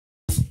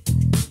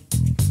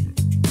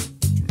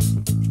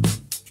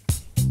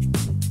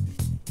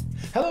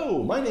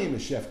Hello, my name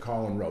is Chef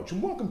Colin Roche,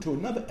 and welcome to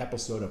another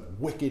episode of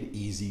Wicked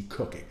Easy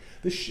Cooking,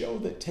 the show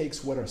that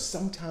takes what are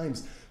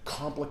sometimes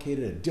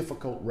complicated and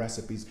difficult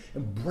recipes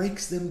and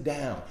breaks them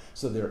down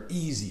so they're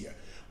easier,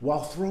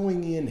 while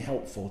throwing in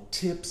helpful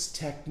tips,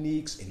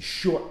 techniques, and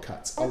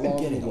shortcuts. I've been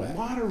getting a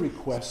lot of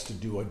requests to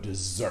do a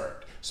dessert.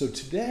 So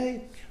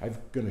today, I'm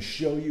going to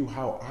show you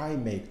how I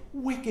make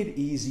Wicked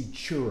Easy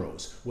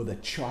Churros with a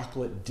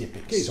chocolate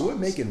dipping sauce. So we're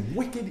making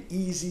Wicked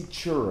Easy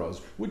Churros,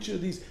 which are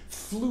these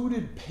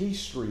fluted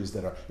pastries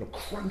that are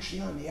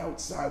crunchy on the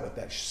outside with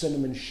that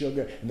cinnamon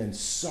sugar and then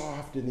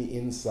soft in the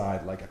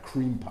inside like a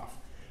cream puff.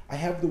 I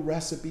have the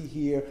recipe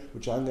here,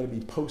 which I'm going to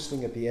be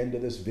posting at the end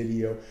of this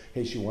video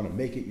in case you want to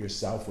make it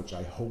yourself, which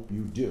I hope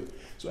you do.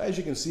 So as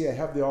you can see, I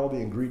have all the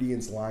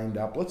ingredients lined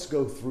up. Let's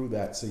go through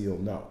that so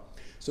you'll know.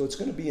 So it's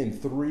going to be in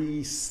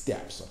 3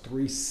 steps, or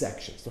 3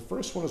 sections. The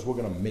first one is we're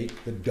going to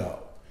make the dough.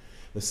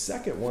 The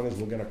second one is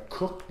we're going to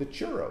cook the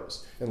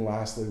churros. And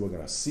lastly, we're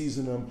going to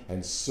season them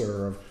and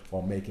serve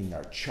while making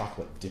our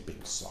chocolate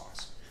dipping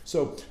sauce.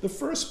 So the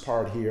first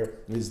part here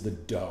is the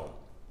dough.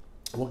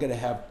 We're going to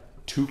have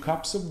 2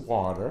 cups of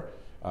water,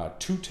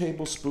 2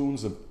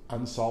 tablespoons of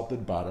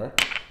unsalted butter.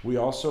 We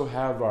also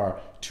have our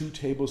 2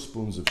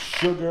 tablespoons of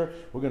sugar.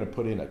 We're going to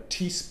put in a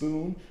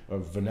teaspoon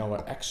of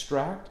vanilla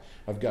extract.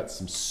 I've got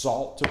some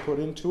salt to put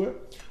into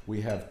it. We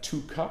have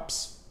 2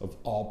 cups of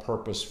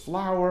all-purpose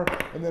flour,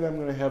 and then I'm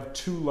going to have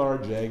 2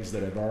 large eggs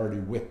that I've already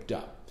whipped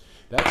up.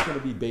 That's going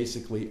to be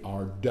basically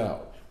our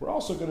dough. We're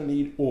also going to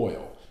need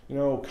oil,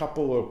 a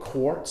couple of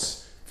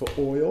quarts for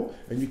oil,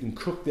 and you can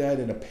cook that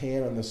in a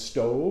pan on the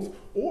stove,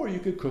 or you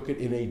could cook it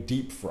in a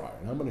deep fryer.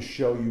 And I'm going to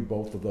show you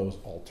both of those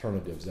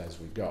alternatives as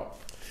we go.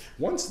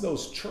 Once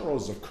those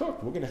churros are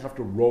cooked, we're going to have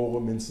to roll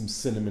them in some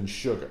cinnamon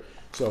sugar.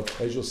 So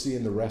as you'll see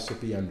in the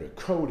recipe under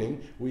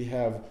coating, we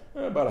have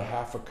about a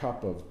half a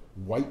cup of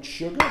white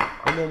sugar,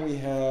 and then we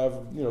have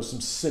some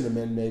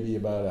cinnamon, maybe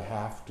about a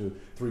half to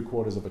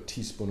 3/4 of a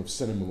teaspoon of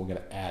cinnamon we're going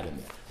to add in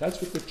there.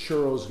 That's what the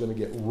churro is going to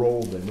get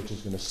rolled in, which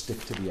is going to stick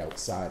to the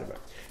outside of it.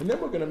 And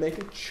then we're going to make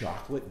a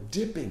chocolate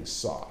dipping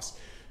sauce.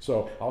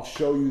 So I'll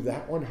show you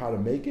that one, how to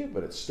make it,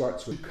 but it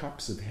starts with 2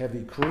 cups of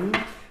heavy cream.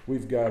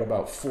 We've got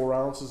about 4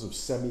 ounces of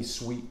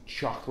semi-sweet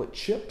chocolate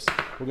chips.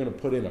 We're going to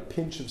put in a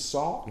pinch of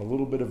salt and a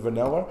little bit of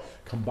vanilla,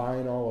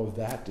 combine all of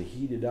that to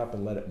heat it up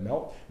and let it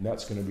melt, and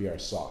that's going to be our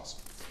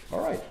sauce. All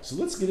right, so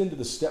let's get into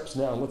the steps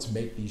now and let's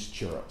make these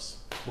churros.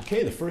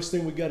 Okay, the first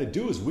thing we got to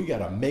do is we got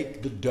to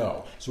make the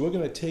dough. So we're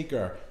going to take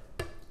our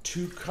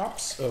 2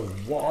 cups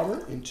of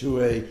water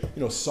into a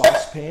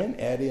saucepan,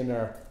 add in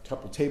our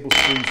couple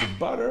tablespoons of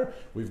butter.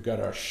 We've got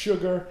our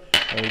sugar,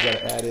 and we've got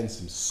to add in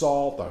some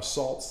salt. Our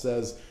salt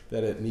says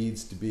that it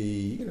needs to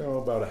be,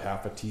 about a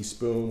half a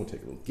teaspoon. We'll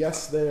take a little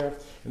guess there.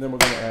 And then we're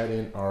going to add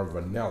in our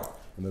vanilla.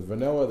 And the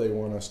vanilla they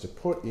want us to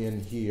put in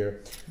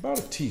here about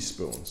a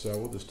teaspoon. So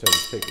we'll just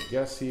take a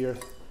guess here.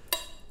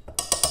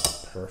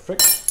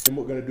 Perfect. And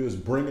what we're going to do is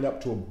bring it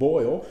up to a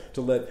boil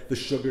to let the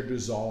sugar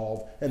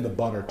dissolve and the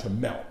butter to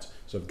melt.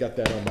 So I've got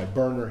that on my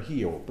burner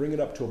here. We'll bring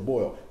it up to a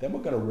boil. Then we're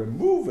going to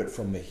remove it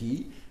from the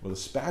heat with a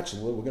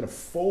spatula. We're going to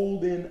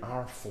fold in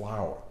our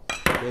flour.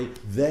 Okay?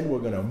 Then we're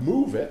going to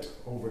move it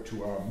over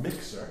to our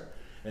mixer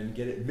and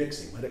get it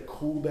mixing. Let it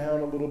cool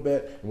down a little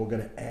bit, and we're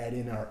going to add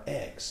in our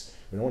eggs.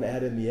 We don't want to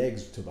add in the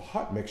eggs to the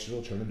hot mixture.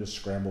 It'll turn into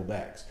scrambled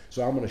eggs.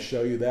 So I'm going to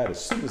show you that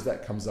as soon as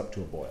that comes up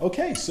to a boil.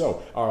 Okay,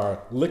 so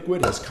our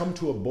liquid has come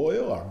to a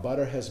boil, our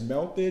butter has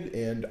melted,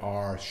 and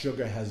our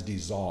sugar has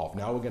dissolved.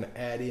 Now we're going to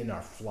add in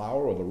our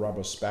flour with a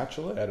rubber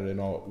spatula, add it in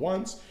all at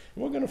once,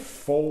 and we're going to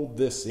fold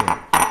this in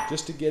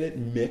just to get it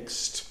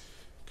mixed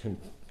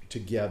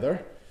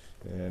together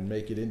and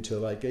make it into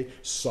like a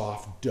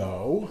soft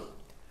dough.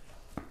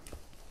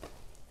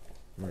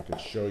 I can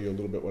show you a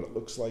little bit what it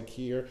looks like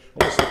here.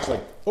 Almost looks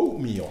like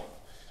oatmeal,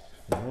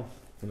 kind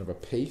of a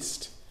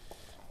paste.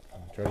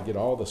 Try to get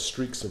all the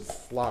streaks of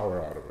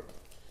flour out of it.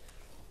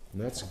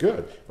 And that's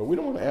good, but we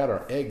don't want to add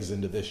our eggs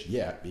into this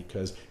yet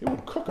because it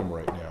would cook them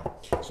right now.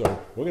 So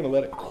we're going to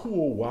let it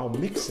cool while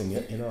mixing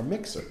it in our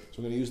mixer. So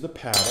we're going to use the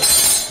paddle.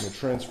 I'm going to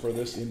transfer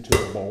this into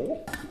the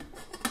bowl.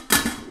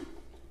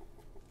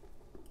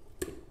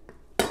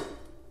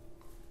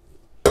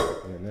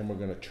 And then we're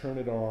going to turn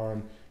it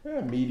on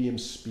medium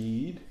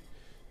speed.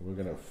 We're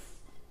going to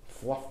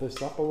fluff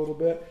this up a little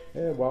bit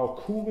and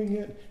while cooling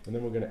it, and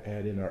then we're going to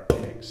add in our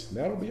eggs. And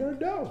that'll be our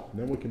dough.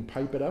 And then we can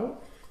pipe it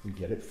out and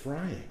get it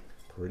frying.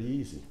 Pretty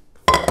easy.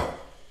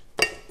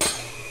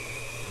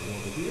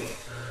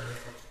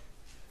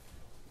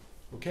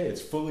 Okay,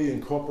 it's fully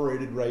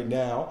incorporated right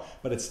now,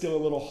 but it's still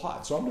a little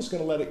hot. So I'm just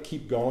going to let it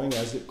keep going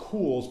as it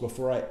cools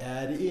before I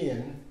add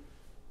in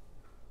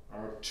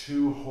our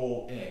 2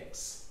 whole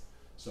eggs.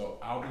 So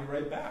I'll be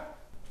right back.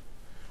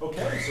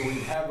 Okay, so we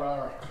have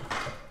our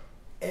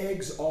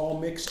eggs all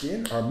mixed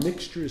in. Our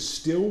mixture is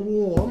still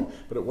warm,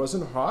 but it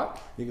wasn't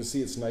hot. You can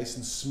see it's nice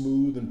and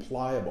smooth and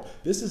pliable.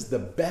 This is the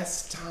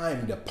best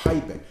time to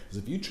pipe it, because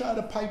if you try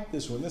to pipe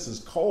this when this is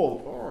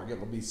cold,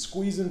 it'll be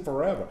squeezing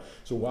forever.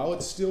 So while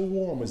it's still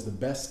warm is the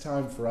best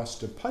time for us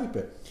to pipe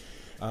it.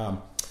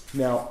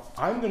 Now,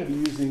 I'm going to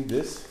be using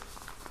this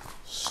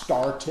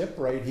star tip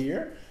right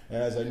here.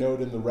 As I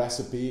noted in the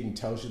recipe, it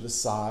tells you the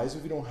size.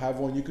 If you don't have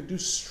one, you could do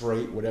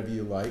straight, whatever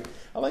you like.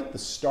 I like the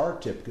star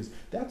tip because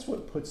that's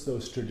what puts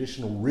those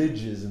traditional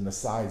ridges in the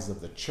sides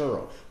of the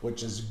churro,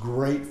 which is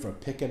great for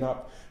picking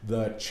up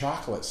the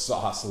chocolate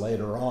sauce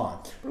later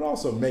on. But it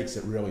also makes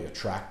it really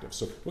attractive.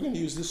 So we're going to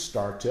use this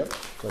star tip.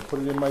 So I put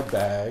it in my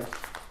bag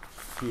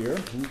here.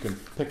 You can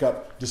pick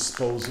up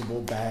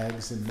disposable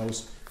bags in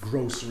most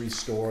grocery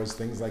stores,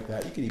 things like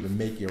that. You can even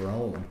make your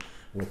own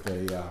with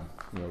a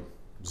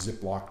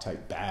Ziploc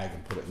type bag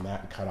and put it in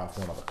that and cut off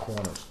one of the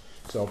corners.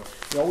 So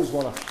you always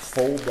want to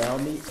fold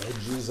down the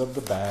edges of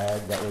the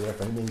bag. That way if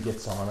anything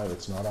gets on it,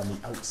 it's not on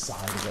the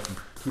outside of it and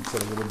keeps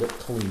it a little bit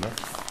cleaner.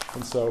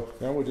 And so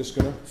now we're just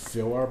going to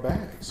fill our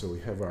bag. So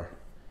we have our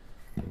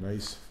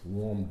nice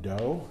warm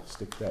dough.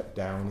 Stick that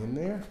down in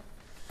there.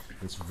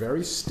 It's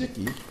very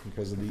sticky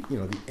because of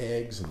the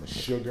eggs and the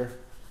sugar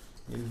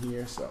in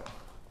here. So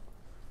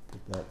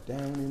put that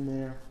down in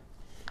there.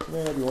 And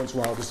then every once in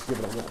a while, just give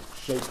it a little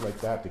shake like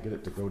that to get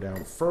it to go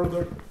down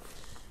further.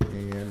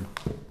 And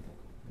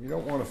you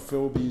don't want to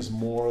fill these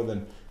more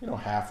than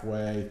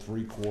halfway,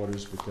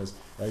 3/4, because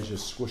as you're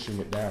squishing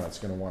it down, it's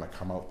going to want to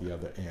come out the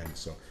other end.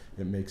 So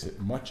it makes it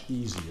much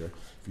easier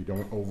if you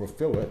don't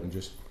overfill it and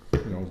just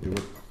do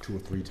it 2 or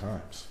 3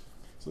 times.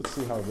 So let's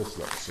see how this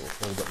looks. So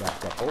fold it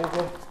back up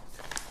over,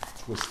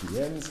 twist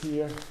the ends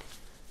here,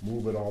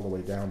 move it all the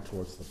way down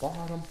towards the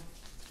bottom.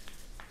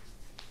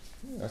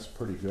 Yeah, that's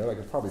pretty good. I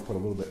could probably put a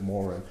little bit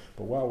more in,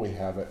 but while we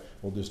have it,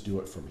 we'll just do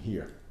it from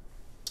here.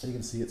 You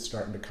can see it's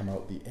starting to come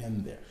out the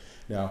end there.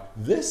 Now,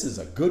 this is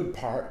a good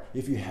part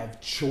if you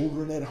have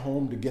children at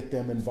home to get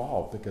them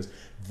involved, because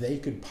they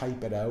could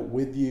pipe it out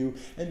with you,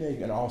 and they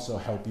can also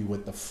help you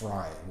with the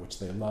frying, which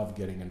they love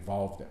getting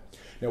involved in.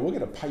 Now, we're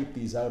going to pipe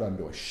these out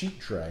onto a sheet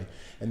tray,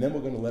 and then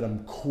we're going to let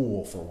them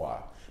cool for a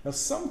while. Now,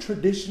 some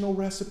traditional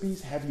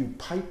recipes have you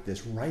pipe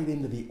this right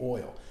into the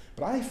oil,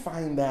 but I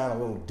find that a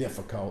little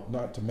difficult,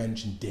 not to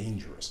mention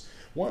dangerous.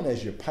 One,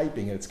 as you're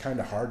piping it, it's kind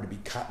of hard to be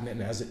cutting it,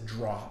 and as it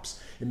drops,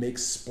 it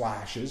makes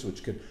splashes,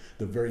 which could, at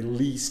the very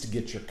least,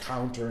 get your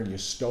counter and your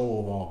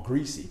stove all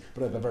greasy.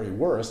 But at the very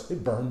worst,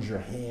 it burns your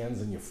hands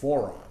and your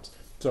forearms.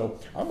 So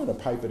I'm going to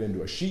pipe it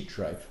into a sheet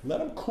tray, let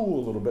them cool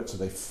a little bit so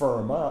they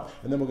firm up,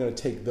 and then we're going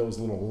to take those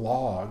little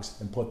logs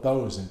and put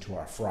those into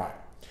our fryer.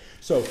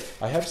 So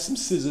I have some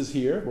scissors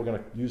here. We're going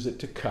to use it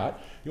to cut.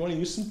 You want to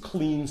use some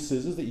clean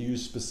scissors that you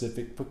use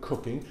specific for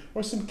cooking,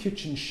 or some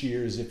kitchen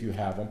shears if you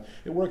have them.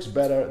 It works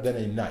better than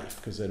a knife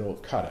because it'll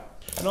cut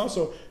it. And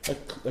also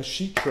a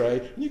sheet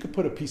tray, and you could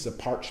put a piece of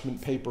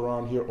parchment paper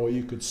on here, or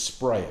you could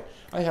spray it.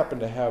 I happen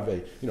to have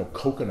a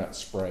coconut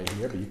spray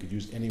here, but you could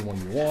use any one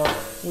you want.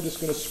 We're just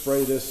going to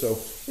spray this so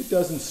it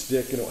doesn't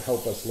stick, and it'll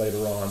help us later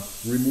on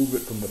remove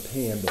it from the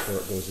pan before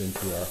it goes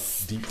into our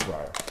deep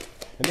fryer.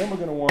 And then we're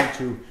going to want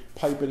to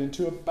pipe it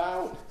into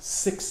about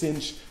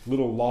 6-inch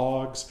little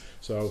logs.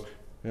 So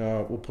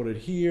we'll put it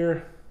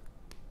here,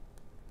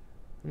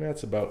 and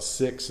that's about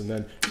 6. And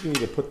then you can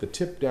either put the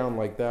tip down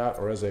like that,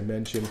 or as I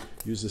mentioned,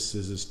 use the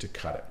scissors to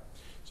cut it.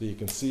 So you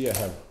can see I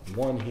have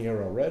one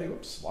here already.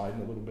 Oops, sliding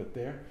a little bit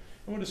there.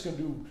 And we're just going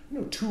to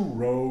do 2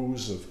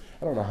 rows of,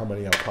 I don't know how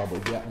many I'll probably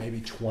get,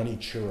 maybe 20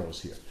 churros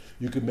here.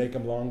 You could make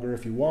them longer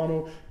if you want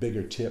to,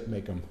 bigger tip,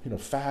 make them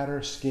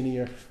fatter,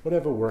 skinnier,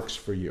 whatever works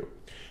for you.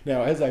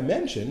 Now, as I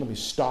mentioned, let me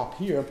stop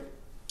here.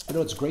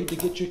 It's great to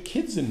get your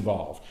kids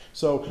involved.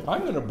 So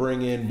I'm going to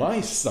bring in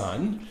my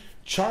son,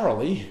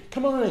 Charlie.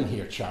 Come on in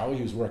here, Charlie,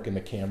 who's working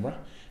the camera.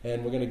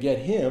 And we're going to get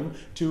him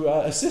to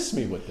assist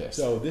me with this.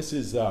 So this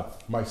is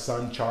my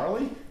son,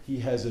 Charlie. He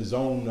has his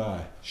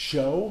own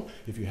show.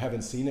 If you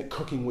haven't seen it,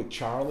 Cooking with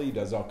Charlie. He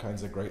does all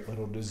kinds of great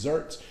little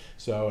desserts.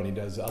 And he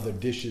does other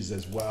dishes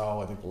as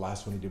well. I think the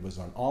last one he did was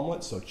on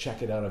omelets. So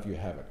check it out if you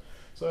haven't.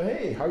 So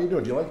hey, how are you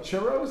doing? Do you like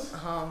churros?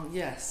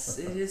 Yes.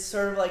 It is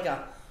sort of like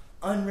a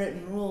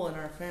unwritten rule in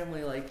our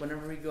family. Like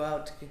whenever we go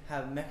out to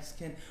have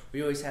Mexican,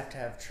 we always have to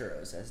have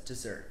churros as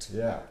dessert.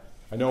 Yeah.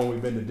 I know when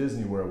we've been to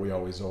Disney World, we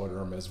always order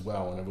them as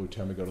well whenever we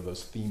go to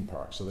those theme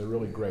parks. So they're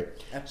really great.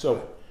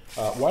 Absolutely.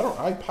 So why don't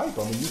I pipe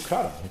them and you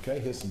cut them, okay?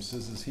 Here's some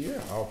scissors here.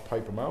 I'll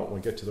pipe them out. When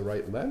we get to the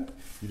right length,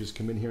 you just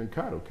come in here and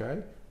cut,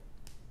 okay?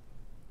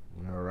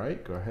 All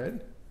right, go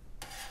ahead.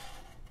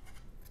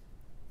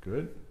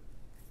 Good.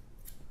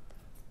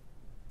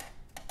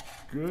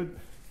 Good.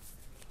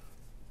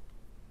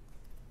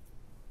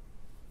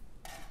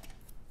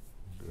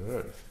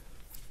 Good.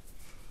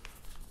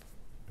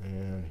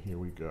 And here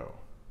we go.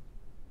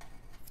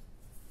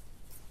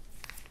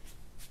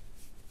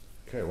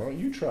 Okay, why don't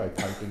you try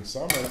piping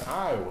some and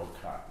I will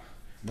cut.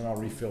 And then I'll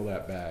refill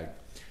that bag.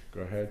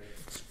 Go ahead,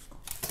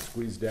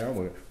 squeeze down.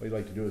 What you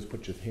like to do is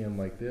put your hand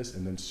like this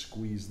and then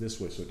squeeze this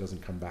way so it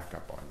doesn't come back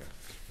up on you.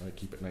 All right,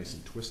 keep it nice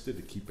and twisted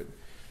to keep it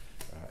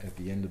at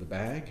the end of the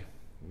bag.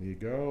 There you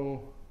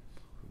go.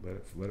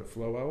 Let it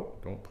flow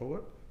out. Don't pull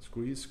it.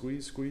 Squeeze,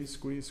 squeeze, squeeze,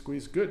 squeeze,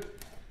 squeeze. Good.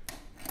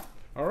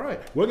 All right,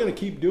 we're going to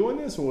keep doing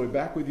this. We'll be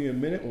back with you in a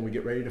minute when we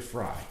get ready to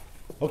fry.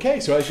 Okay,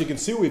 so as you can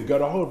see, we've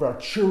got all of our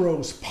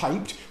churros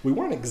piped. We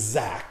weren't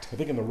exact. I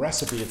think in the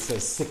recipe it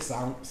says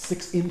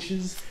 6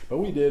 inches, but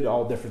we did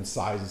all different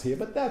sizes here,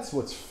 but that's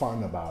what's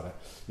fun about it.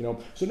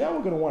 So now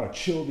we're gonna wanna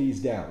chill these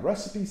down.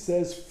 Recipe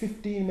says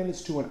 15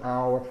 minutes to an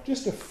hour,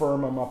 just to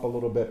firm them up a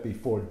little bit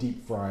before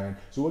deep frying.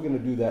 So we're gonna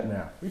do that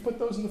now. We put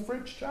those in the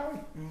fridge, Charlie?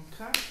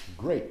 Okay.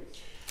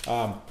 Great.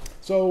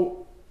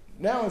 So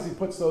now as he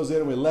puts those in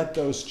and we let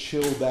those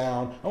chill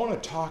down, I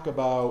want to talk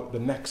about the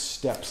next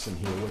steps in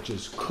here, which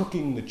is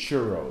cooking the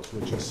churros,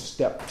 which is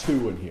step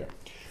 2 in here.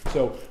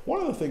 So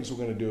one of the things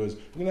we're going to do is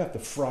we're going to have to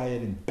fry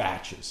it in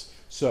batches.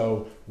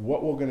 So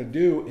what we're going to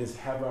do is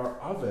have our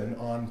oven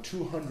on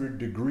 200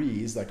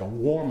 degrees, like a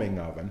warming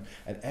oven,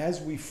 and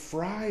as we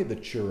fry the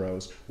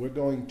churros, we're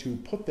going to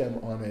put them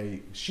on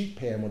a sheet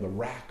pan with a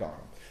rack on,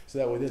 so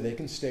that way they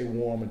can stay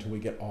warm until we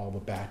get all the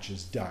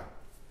batches done.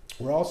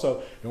 We're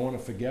also, don't want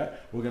to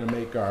forget, we're going to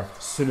make our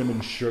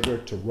cinnamon sugar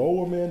to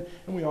roll them in,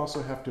 and we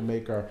also have to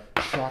make our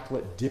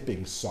chocolate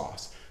dipping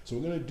sauce. So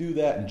we're going to do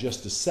that in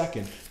just a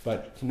second,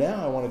 but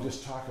now I want to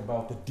just talk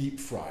about the deep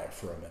fryer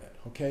for a minute,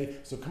 okay?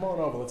 So come on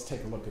over, let's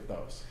take a look at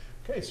those.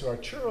 Okay, so our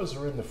churros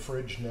are in the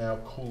fridge now,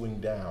 cooling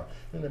down.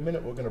 In a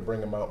minute, we're going to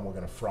bring them out and we're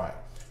going to fry them.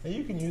 Now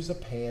you can use a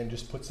pan,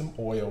 just put some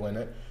oil in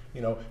it.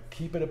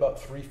 Keep it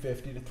about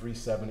 350 to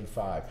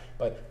 375.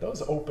 But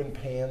those open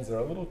pans, they're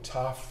a little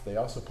tough. They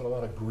also put a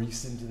lot of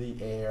grease into the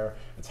air.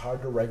 It's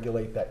hard to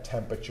regulate that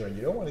temperature, and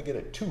you don't want to get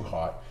it too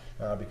hot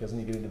because then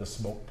you get into the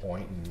smoke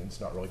point, and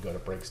it's not really good.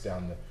 It breaks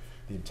down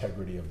the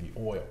integrity of the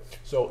oil.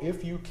 So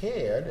if you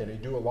can, and you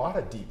do a lot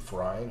of deep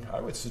frying,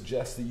 I would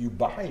suggest that you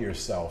buy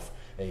yourself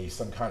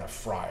some kind of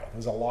fryer.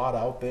 There's a lot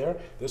out there.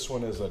 This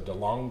one is a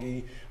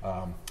DeLonghi.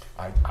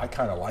 I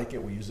kind of like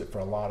it. We use it for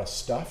a lot of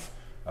stuff.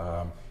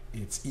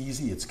 It's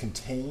easy, it's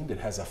contained, it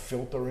has a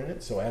filter in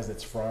it, so as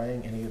it's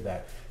frying, any of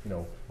that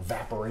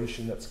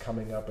evaporation that's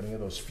coming up, any of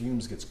those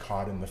fumes gets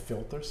caught in the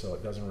filter, so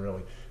it doesn't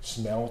really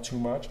smell too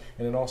much.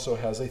 And it also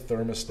has a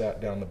thermostat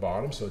down the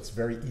bottom, so it's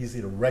very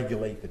easy to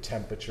regulate the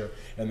temperature,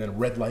 and then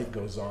red light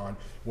goes on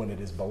when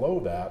it is below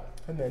that,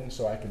 and then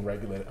so I can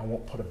regulate it. I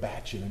won't put a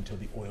batch in until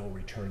the oil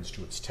returns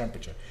to its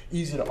temperature.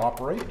 Easy to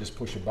operate, just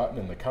push a button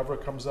and the cover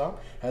comes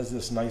up. Has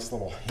this nice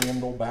little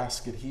handle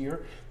basket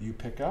here that you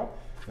pick up,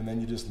 and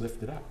then you just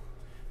lift it up.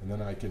 And then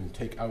I can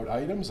take out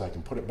items, I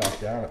can put it back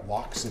down, it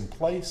locks in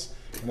place,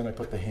 and then I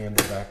put the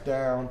handle back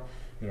down.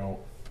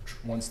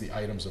 Once the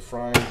items are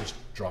frying, just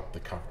drop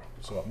the cover.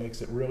 So it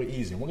makes it really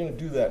easy. And we're going to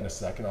do that in a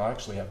second. I'll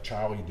actually have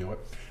Charlie do it.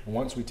 And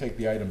once we take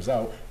the items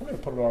out, we're going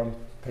to put it on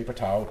paper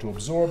towel to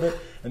absorb it,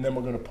 and then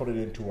we're going to put it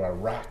into our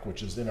rack,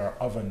 which is in our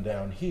oven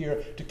down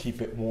here, to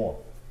keep it warm.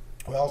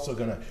 We're also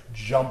going to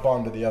jump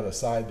onto the other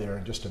side there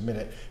in just a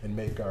minute and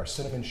make our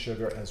cinnamon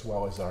sugar as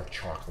well as our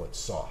chocolate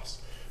sauce.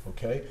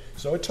 Okay,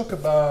 so it took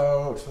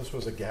about, this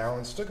was a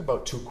gallon, so it took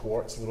about 2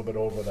 quarts, a little bit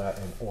over that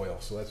in oil,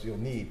 so that's what you'll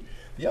need.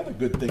 The other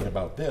good thing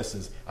about this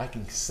is I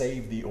can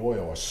save the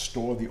oil or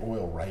store the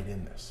oil right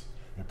in this.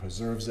 It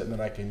preserves it, and then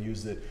I can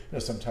use it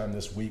sometime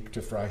this week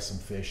to fry some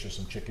fish or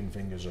some chicken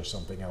fingers or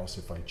something else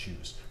if I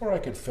choose. Or I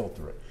could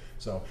filter it.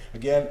 So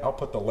again, I'll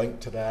put the link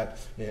to that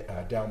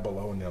down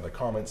below in the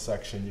comment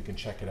section. You can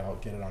check it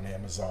out, get it on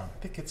Amazon.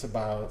 I think it's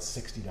about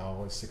 $60,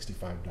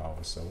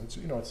 $65, so it's,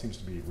 it seems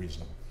to be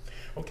reasonable.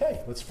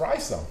 Okay, let's fry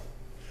some.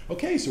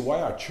 Okay, so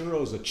while our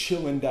churros are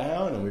chilling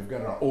down and we've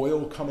got our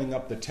oil coming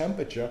up the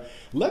temperature,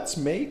 let's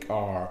make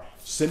our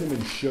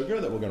cinnamon sugar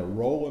that we're going to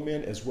roll them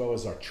in, as well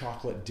as our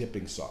chocolate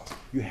dipping sauce.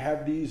 You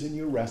have these in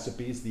your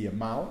recipes, the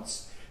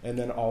amounts, and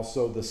then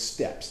also the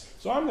steps.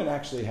 So I'm going to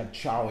actually have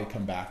Charlie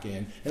come back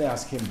in and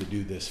ask him to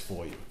do this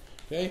for you.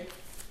 Okay,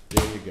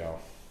 there you go.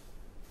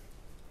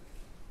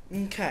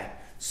 Okay,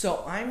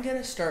 so I'm going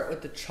to start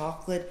with the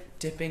chocolate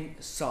dipping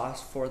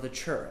sauce for the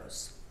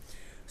churros.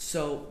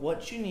 So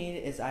what you need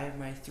is I have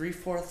my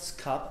 3/4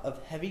 cup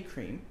of heavy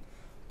cream.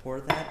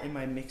 Pour that in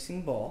my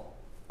mixing bowl.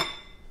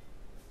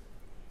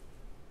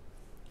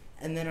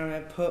 And then I'm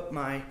going to put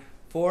my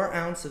 4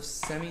 ounce of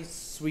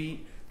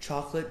semi-sweet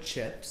chocolate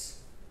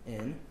chips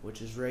in,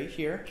 which is right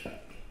here.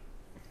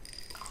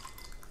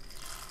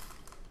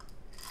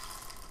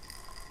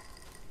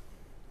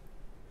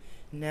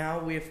 Now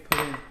we've put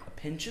in a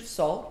pinch of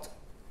salt.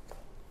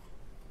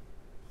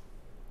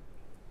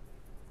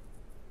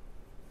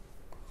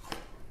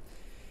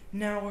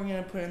 Now we're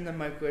going to put it in the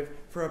microwave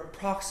for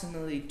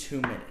approximately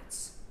 2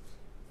 minutes.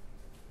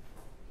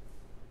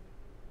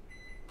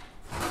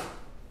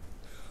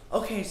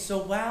 Okay, so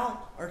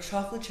while our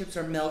chocolate chips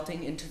are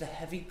melting into the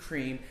heavy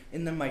cream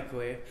in the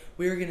microwave,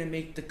 we are going to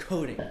make the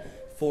coating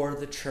for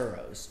the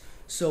churros.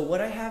 So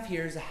what I have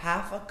here is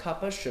 1/2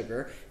 cup of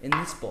sugar in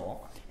this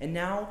bowl, and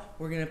now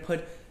we're going to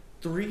put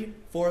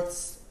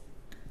 3/4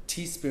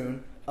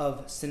 teaspoon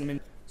of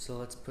cinnamon. So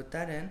let's put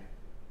that in.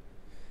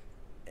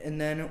 And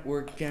then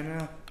we're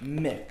gonna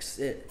mix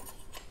it.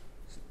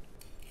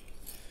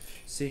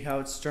 See how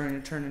it's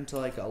starting to turn into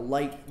like a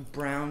light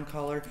brown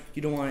color?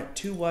 You don't want it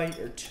too white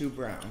or too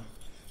brown.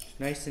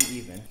 Nice and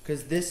even.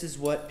 Because this is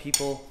what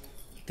people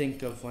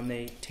think of when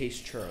they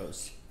taste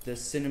churros. The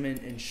cinnamon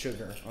and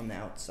sugar on the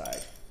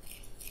outside.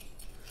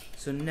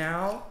 So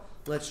now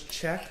let's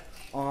check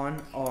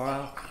on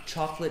our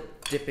chocolate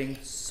dipping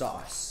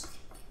sauce.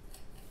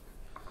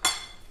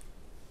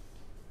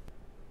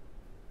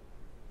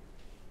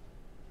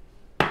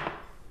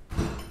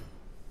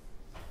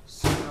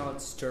 So now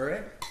let's stir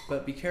it,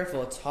 but be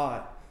careful, it's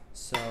hot.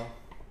 So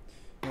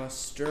you want to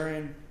stir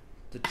in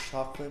the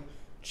chocolate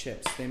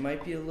chips. They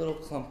might be a little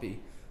clumpy.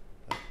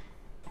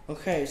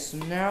 Okay, so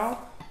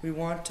now we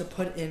want to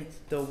put in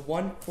the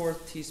 1/4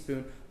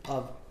 teaspoon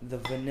of the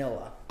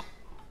vanilla.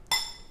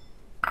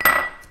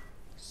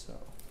 So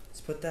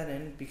let's put that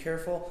in. Be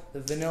careful,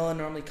 the vanilla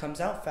normally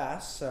comes out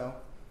fast, so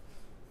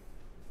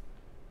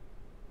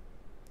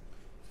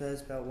that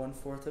is about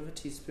 1/4 of a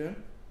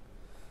teaspoon.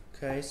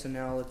 Okay, so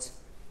now let's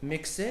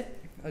mix it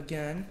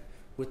again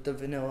with the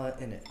vanilla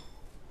in it.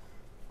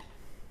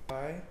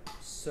 Alright,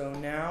 so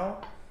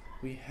now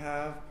we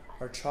have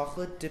our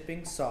chocolate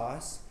dipping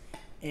sauce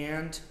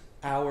and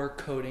our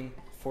coating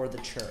for the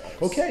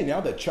churros. Okay, now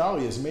that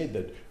Charlie has made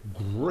the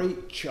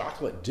great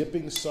chocolate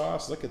dipping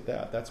sauce, look at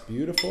that, that's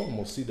beautiful, and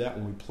we'll see that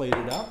when we plate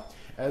it up,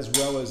 as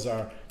well as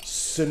our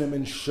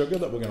cinnamon sugar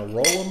that we're gonna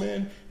roll them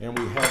in, and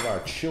we have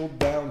our chilled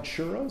down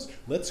churros.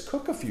 Let's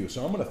cook a few.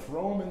 So I'm gonna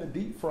throw them in the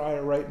deep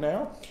fryer right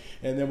now,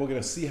 and then we're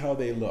gonna see how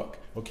they look.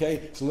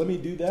 Okay, so let me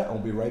do that, and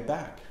we'll be right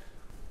back.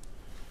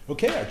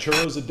 Okay, our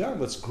churros are done.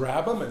 Let's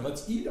grab them and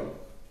let's eat them.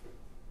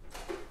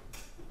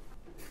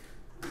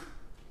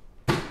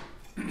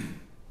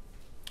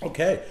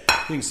 Okay,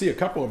 you can see a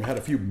couple of them had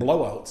a few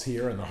blowouts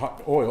here in the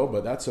hot oil,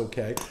 but that's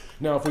okay.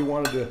 Now, if we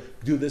wanted to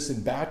do this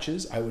in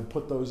batches, I would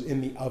put those in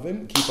the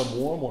oven, keep them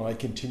warm while I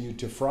continue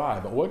to fry.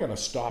 But we're going to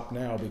stop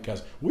now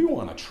because we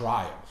want to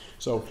try them.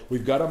 So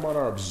we've got them on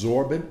our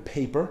absorbent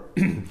paper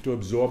to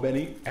absorb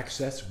any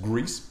excess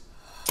grease.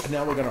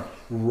 Now we're going to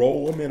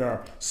roll them in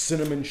our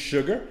cinnamon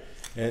sugar,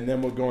 and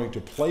then we're going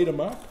to plate them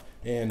up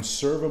and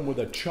serve them with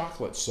a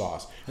chocolate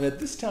sauce. And at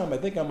this time, I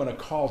think I'm gonna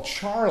call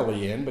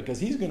Charlie in because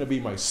he's gonna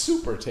be my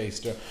super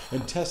taster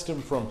and test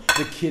him from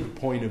the kid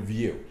point of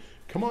view.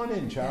 Come on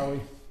in, Charlie.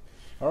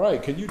 All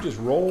right, can you just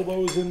roll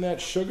those in that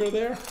sugar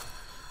there?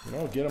 You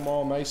know, get them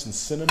all nice and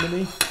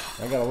cinnamony.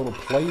 I got a little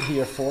plate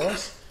here for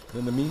us.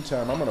 In the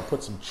meantime, I'm gonna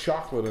put some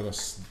chocolate in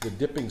the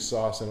dipping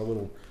sauce in a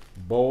little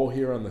bowl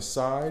here on the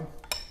side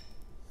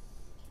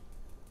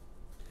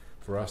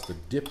for us to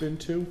dip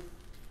into.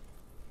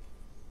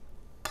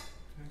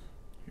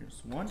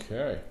 Here's one.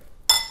 Okay,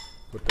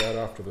 put that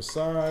off to the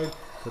side,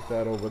 put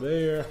that over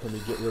there. Let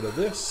me get rid of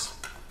this.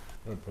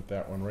 I'm gonna put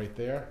that one right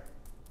there.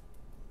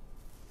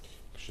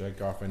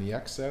 Shake off any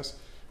excess.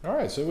 All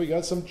right, so we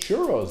got some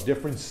churros,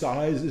 different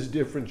sizes,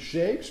 different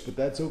shapes, but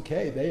that's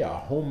okay. They are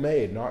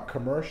homemade, not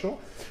commercial.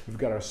 We've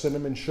got our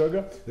cinnamon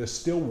sugar. They're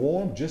still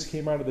warm, just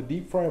came out of the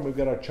deep fryer, and we've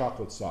got our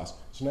chocolate sauce.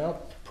 So now,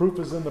 proof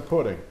is in the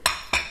pudding.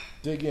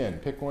 Dig in,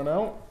 pick one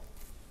out.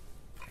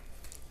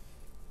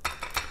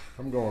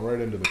 I'm going right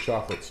into the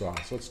chocolate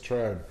sauce. Let's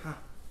try it.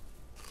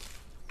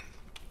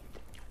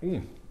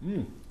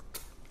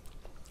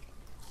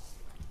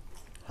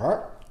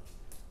 Hot.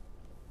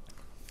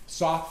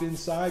 Soft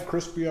inside,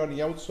 crispy on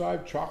the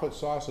outside. Chocolate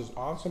sauce is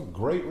awesome.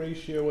 Great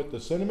ratio with the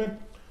cinnamon.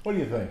 What do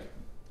you think?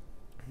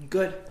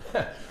 Good.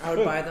 I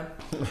would buy them.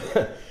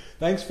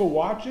 Thanks for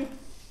watching.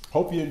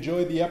 Hope you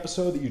enjoyed the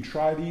episode, that you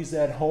try these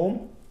at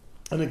home.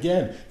 And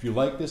again, if you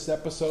like this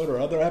episode or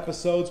other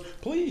episodes,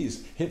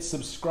 please hit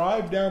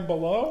subscribe down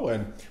below,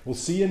 and we'll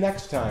see you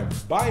next time.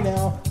 Bye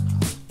now.